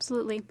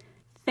 absolutely.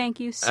 Thank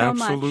you so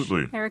much,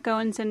 Eric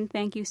Owens, and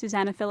thank you,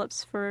 Susanna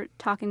Phillips, for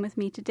talking with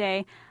me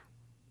today.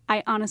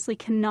 I honestly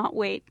cannot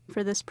wait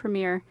for this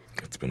premiere.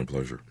 It's been a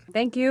pleasure.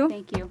 Thank you.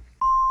 Thank you.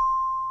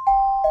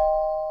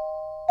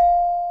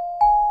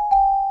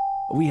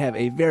 We have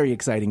a very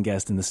exciting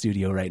guest in the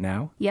studio right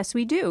now. Yes,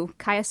 we do.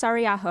 Kaija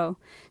Saariaho.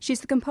 She's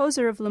the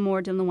composer of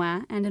L'Amour de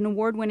Loin and an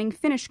award-winning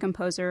Finnish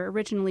composer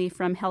originally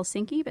from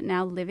Helsinki but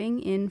now living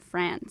in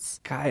France.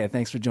 Kaija,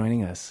 thanks for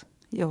joining us.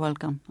 You're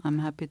welcome. I'm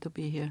happy to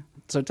be here.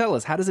 So tell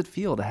us, how does it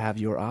feel to have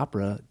your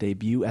opera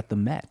debut at the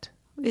Met?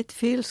 It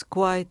feels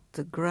quite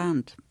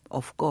grand,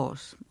 of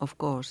course. Of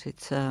course,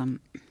 it's a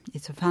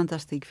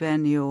fantastic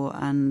venue,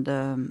 and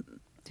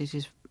this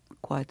is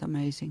quite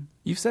amazing.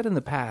 You've said in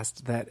the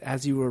past that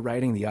as you were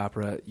writing the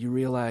opera, you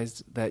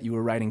realized that you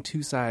were writing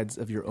two sides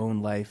of your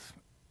own life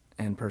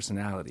and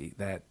personality,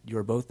 that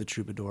you're both the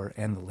troubadour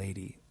and the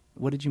lady.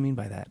 What did you mean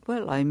by that?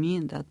 Well, I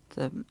mean that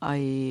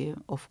I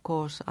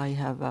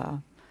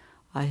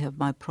have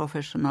my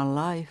professional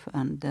life,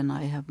 and then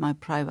I have my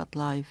private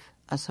life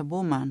as a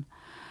woman.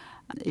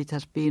 It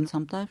has been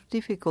sometimes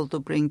difficult to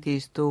bring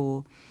these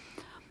two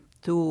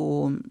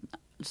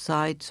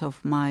sides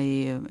of my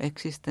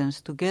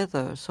existence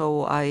together.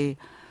 So I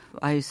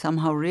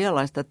somehow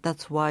realized that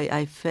that's why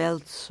I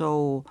felt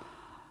so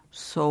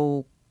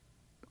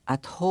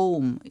at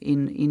home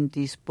in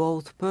these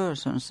both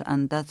persons,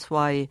 and that's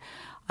why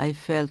I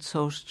felt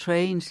so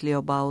strangely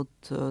about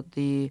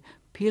the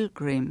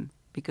pilgrim,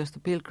 because the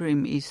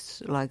pilgrim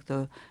is like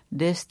the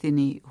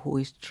destiny who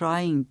is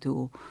trying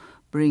to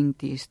bring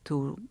these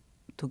two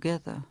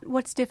together.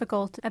 What's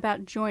difficult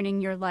about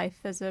joining your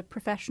life as a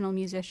professional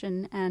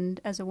musician and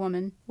as a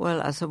woman?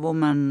 Well, as a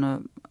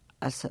woman,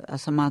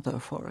 as a mother,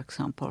 for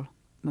example,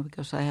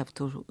 because I have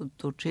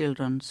two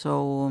children,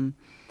 so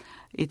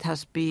it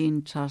has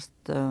been just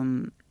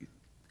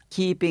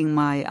keeping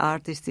my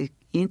artistic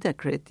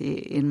integrity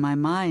in my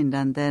mind,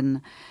 and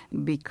then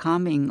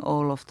becoming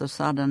all of the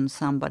sudden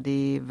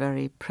somebody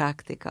very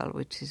practical,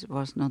 which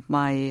was not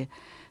my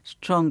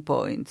strong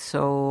point.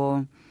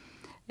 So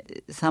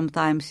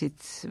sometimes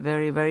it's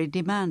very, very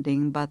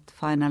demanding, but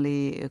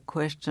finally a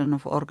question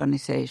of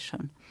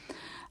organization.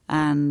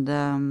 And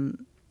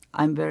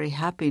I'm very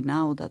happy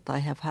now that I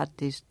have had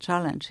these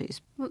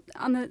challenges. Well,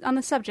 on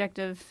the subject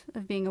of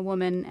being a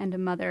woman and a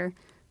mother,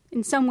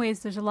 in some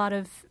ways there's a lot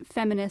of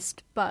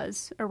feminist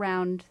buzz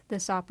around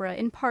this opera,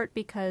 in part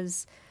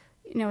because,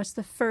 it's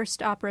the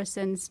first opera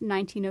since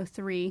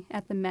 1903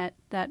 at the Met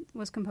that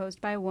was composed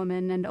by a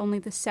woman, and only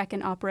the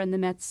second opera in the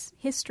Met's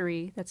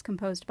history that's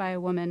composed by a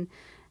woman.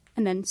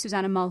 And then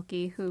Susanna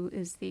Malki, who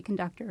is the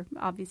conductor,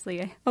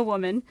 obviously a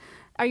woman.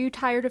 Are you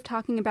tired of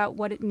talking about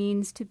what it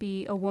means to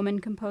be a woman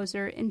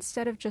composer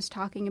instead of just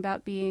talking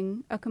about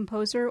being a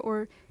composer,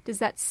 or does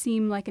that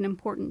seem like an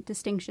important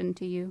distinction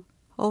to you?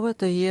 Over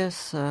the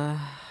years, I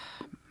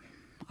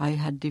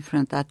had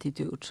different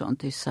attitudes on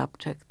this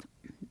subject.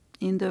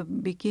 In the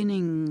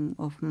beginning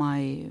of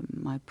my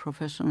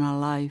professional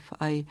life,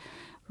 I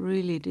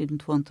really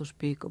didn't want to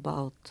speak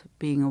about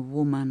being a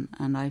woman,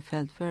 and I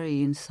felt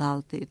very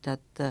insulted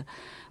that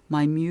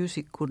my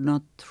music could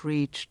not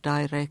reach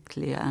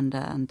directly, and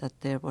that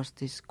there was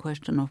this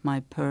question of my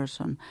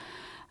person.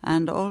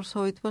 And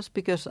also it was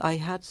because I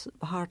had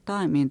a hard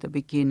time in the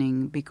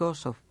beginning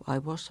because of I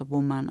was a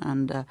woman,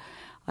 and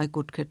I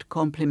could get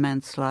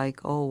compliments like,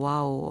 "Oh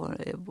wow,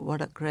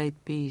 what a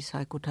great piece.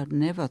 I could have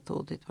never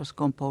thought it was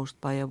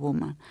composed by a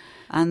woman."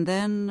 And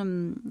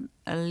then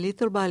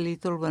little by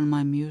little, when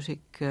my music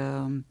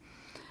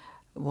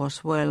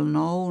was well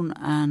known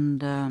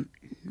and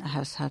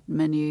has had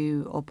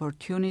many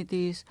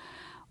opportunities,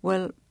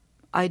 well,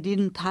 I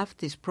didn't have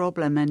this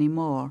problem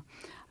anymore.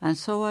 And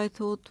so I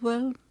thought,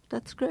 well,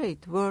 that's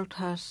great. The world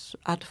has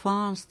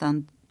advanced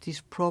and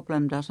this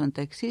problem doesn't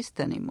exist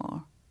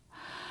anymore.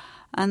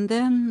 And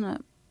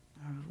then,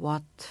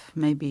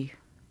 maybe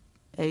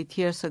 8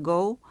 years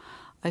ago,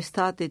 I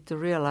started to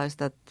realize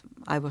that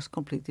I was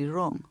completely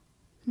wrong.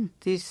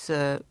 This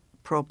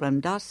problem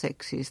does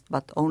exist,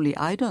 but only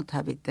I don't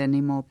have it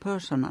anymore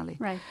personally.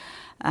 Right.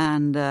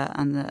 And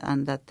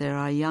that there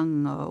are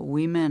young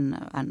women,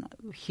 and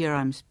here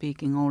I'm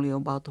speaking only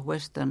about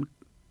Western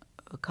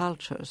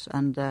cultures,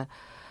 and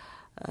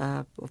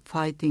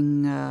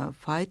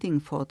fighting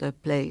for their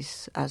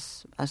place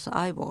as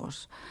I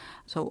was.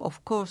 So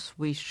of course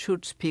we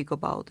should speak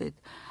about it,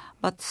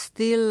 but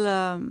still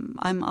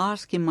I'm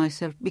asking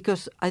myself,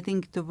 because I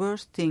think the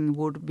worst thing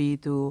would be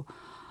to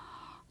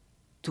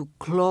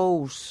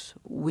close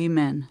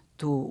women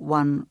to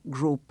one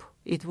group.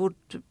 It would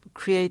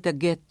create a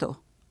ghetto.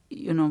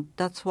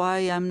 That's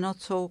why I'm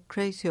not so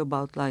crazy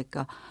about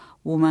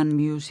women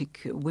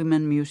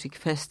music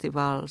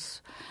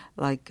festivals.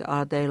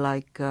 Are they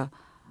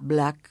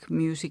black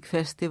music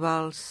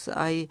festivals?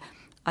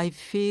 I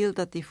feel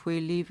that if we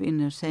live in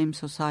the same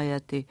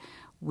society,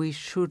 we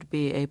should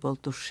be able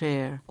to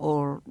share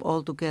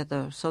all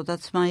together. So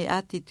that's my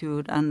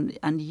attitude.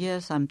 And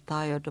yes, I'm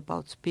tired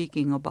about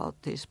speaking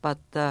about this, but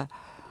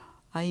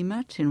I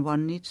imagine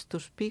one needs to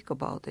speak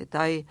about it.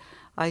 I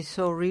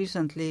saw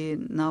recently,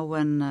 now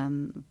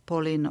when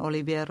Pauline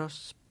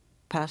Oliveros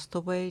passed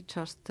away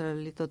just a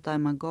little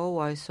time ago,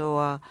 I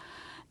saw a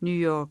New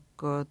York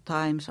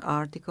Times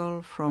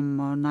article from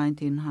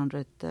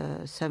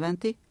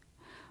 1970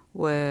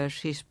 where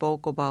she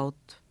spoke about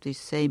these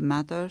same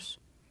matters.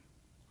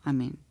 I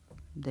mean,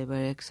 they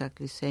were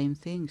exactly same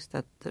things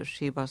that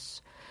she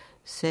was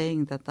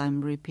saying that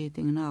I'm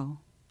repeating now.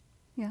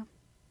 Yeah.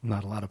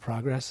 Not a lot of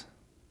progress?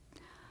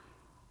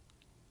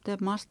 There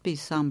must be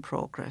some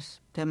progress.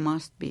 There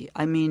must be.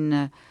 I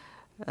mean,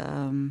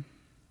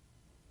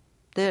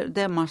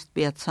 there must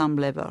be at some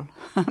level,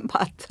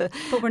 but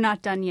we're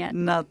not done yet.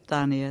 Not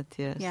done yet,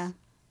 yes. Yeah.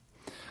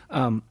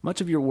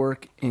 Much of your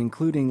work,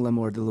 including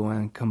L'Amour de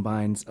Loin,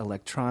 combines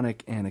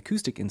electronic and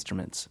acoustic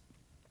instruments.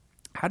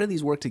 How do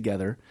these work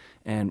together,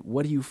 and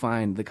what do you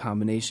find the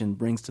combination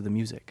brings to the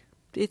music?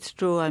 It's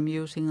true, I'm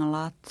using a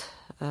lot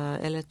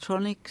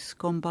electronics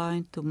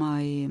combined to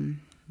my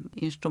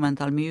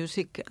instrumental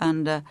music,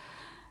 and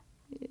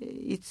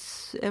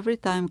it's every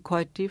time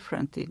quite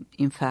different,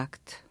 in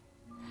fact.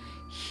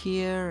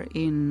 Here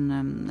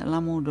in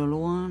L'Amour de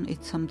Loin,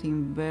 it's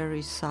something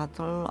very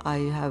subtle. I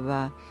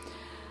have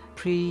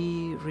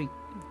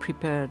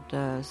prepared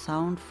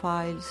sound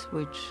files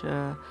which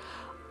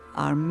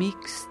are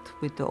mixed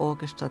with the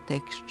orchestra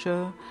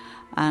texture,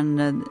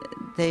 and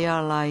they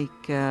are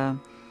like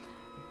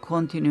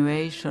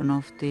continuation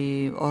of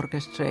the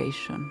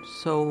orchestration.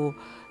 So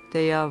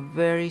they are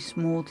very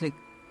smoothly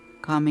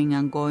coming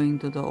and going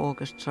to the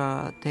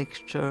orchestra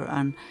texture,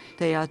 and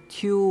they are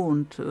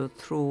tuned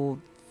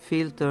through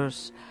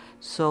filters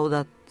so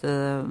that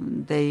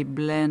they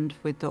blend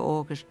with the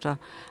orchestra.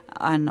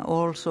 And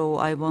also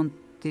I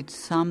wanted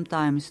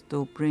sometimes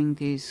to bring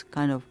these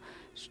kind of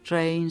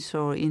strange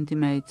or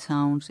intimate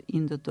sounds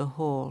into the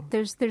hall.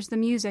 There's the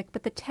music,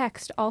 but the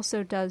text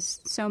also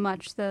does so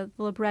much. The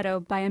libretto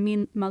by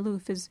Amin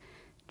Maalouf is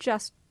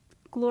just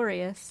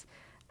glorious.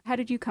 How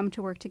did you come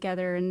to work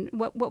together, and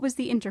what was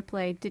the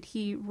interplay? Did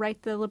he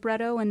write the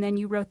libretto and then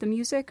you wrote the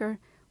music, or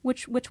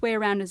which way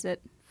around is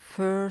it?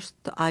 First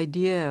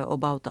idea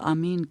about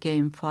Amin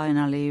came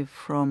finally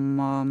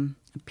from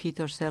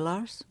Peter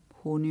Sellars,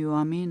 who knew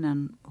Amin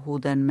and who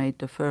then made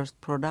the first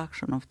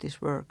production of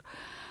this work.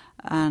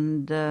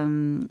 And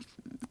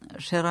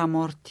Gérard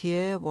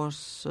Mortier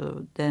was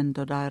then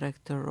the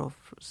director of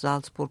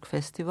Salzburg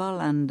Festival,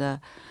 and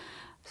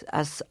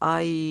as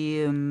I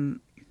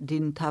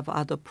didn't have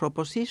other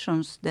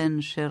propositions,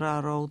 then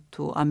Gérard wrote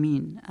to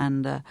Amin,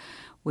 and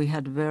we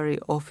had very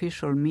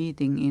official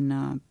meeting in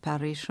a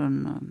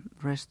Parisian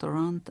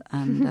restaurant,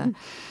 and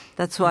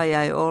that's why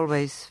I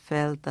always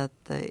felt that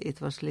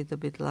it was a little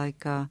bit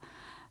like a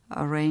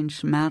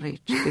arranged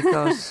marriage,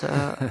 because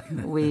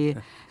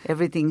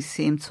everything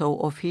seemed so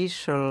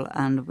official,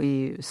 and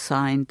we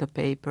signed the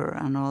paper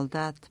and all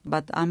that.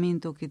 But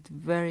Amin took it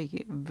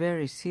very,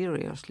 very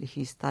seriously.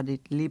 He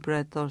studied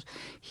librettos.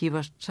 He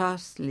was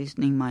just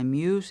listening my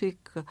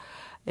music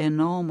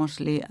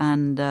enormously,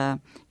 and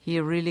he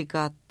really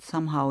got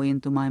somehow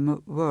into my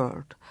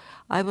world.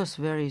 I was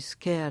very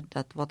scared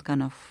that what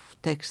kind of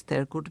text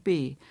there could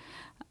be.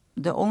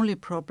 The only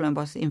problem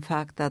was, in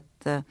fact, that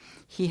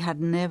he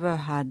had never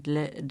had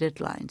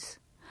deadlines,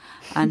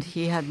 and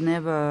he had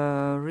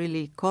never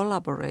really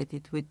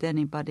collaborated with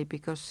anybody,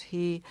 because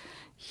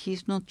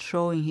he's not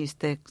showing his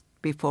text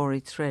before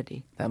it's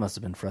ready. That must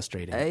have been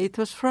frustrating. It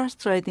was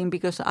frustrating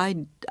because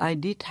I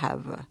did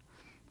have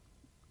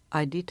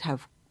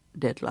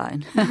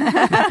deadline.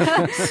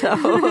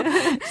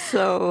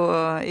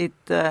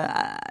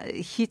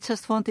 He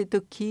just wanted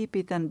to keep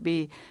it and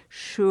be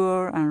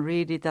sure and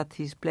read it at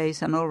his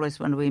place. And always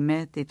when we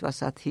met, it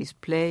was at his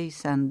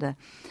place. And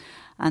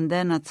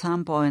then at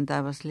some point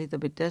I was a little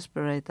bit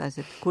desperate. I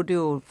said, could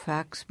you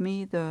fax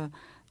me the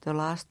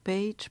last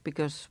page?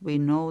 Because we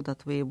know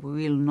that we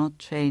will not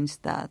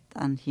change that.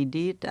 And he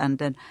did. And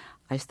then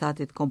I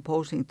started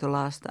composing the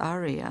last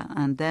aria.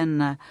 And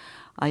then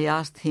I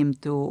asked him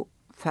to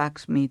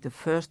fax me the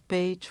first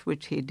page,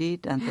 which he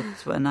did, and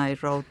that's when I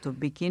wrote the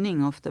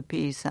beginning of the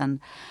piece. And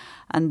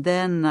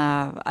then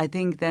I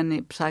think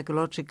then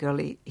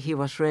psychologically he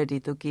was ready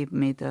to give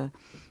me the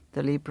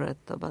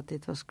libretto, but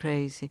it was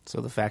crazy. So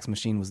the fax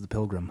machine was the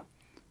pilgrim.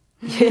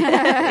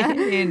 Yeah,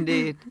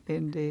 indeed.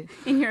 In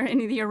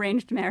the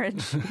arranged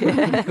marriage.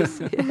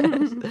 Yes.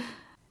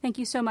 Thank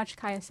you so much,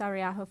 Kaija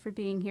Saariaho, for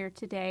being here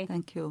today.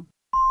 Thank you.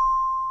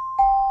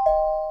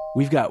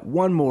 We've got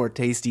one more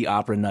tasty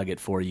opera nugget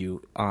for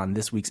you on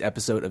this week's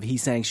episode of He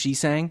Sang, She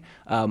Sang.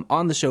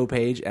 On the show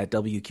page at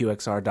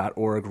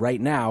wqxr.org right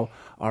now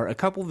are a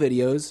couple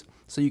videos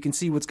so you can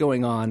see what's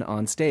going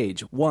on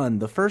stage.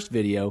 The first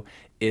video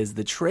is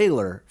the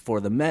trailer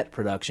for the Met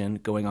production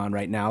going on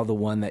right now, the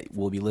one that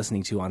we'll be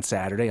listening to on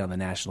Saturday on the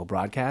national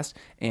broadcast.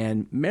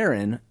 And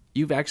Merrin,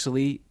 you've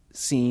actually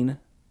seen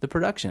the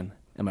production.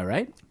 Am I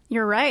right?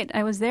 You're right.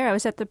 I was there. I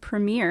was at the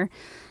premiere,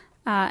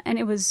 and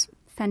it was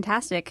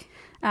fantastic.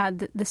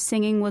 The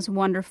singing was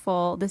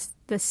wonderful.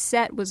 The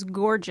set was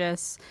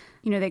gorgeous.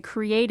 You know, they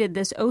created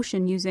this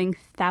ocean using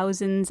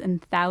thousands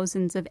and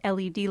thousands of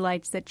LED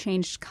lights that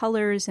changed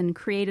colors and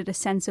created a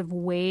sense of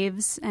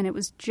waves. And it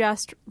was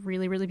just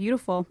really, really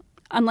beautiful,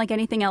 unlike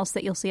anything else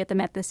that you'll see at the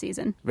Met this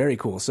season. Very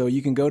cool. So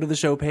you can go to the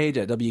show page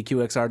at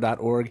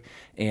wqxr.org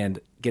and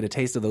get a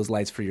taste of those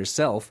lights for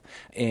yourself.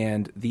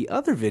 And the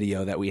other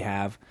video that we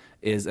have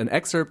is an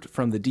excerpt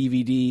from the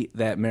DVD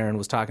that Merrin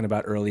was talking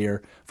about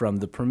earlier from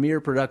the premiere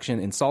production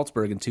in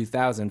Salzburg in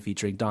 2000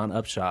 featuring Dawn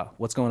Upshaw.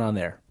 What's going on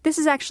there? This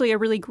is actually a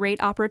really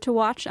great opera to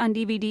watch on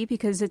DVD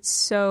because it's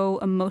so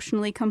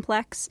emotionally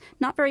complex,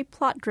 not very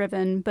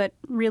plot-driven, but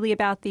really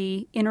about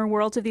the inner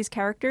worlds of these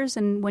characters.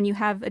 And when you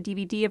have a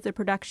DVD of the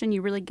production,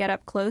 you really get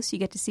up close. You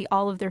get to see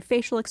all of their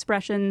facial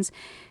expressions.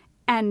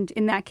 And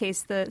in that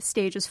case, the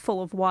stage is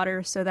full of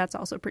water, so that's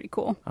also pretty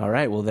cool. All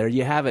right, well, there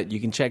you have it. You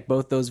can check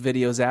both those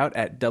videos out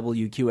at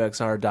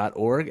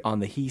WQXR.org on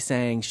the He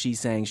Sang, She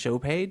Sang show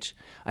page.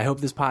 I hope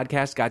this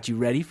podcast got you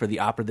ready for the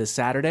opera this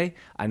Saturday.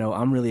 I know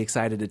I'm really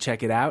excited to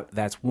check it out.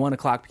 That's 1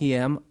 o'clock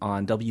p.m.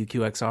 on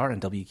WQXR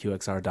and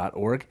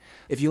WQXR.org.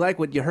 If you like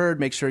what you heard,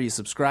 make sure you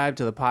subscribe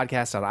to the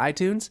podcast on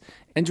iTunes.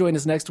 And join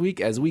us next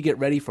week as we get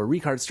ready for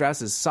Richard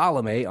Strauss's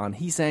Salome on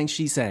He Sang,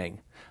 She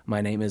Sang. My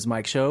name is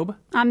Mike Shobe.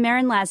 I'm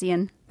Merrin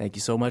Lazyan. Thank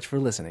you so much for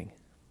listening.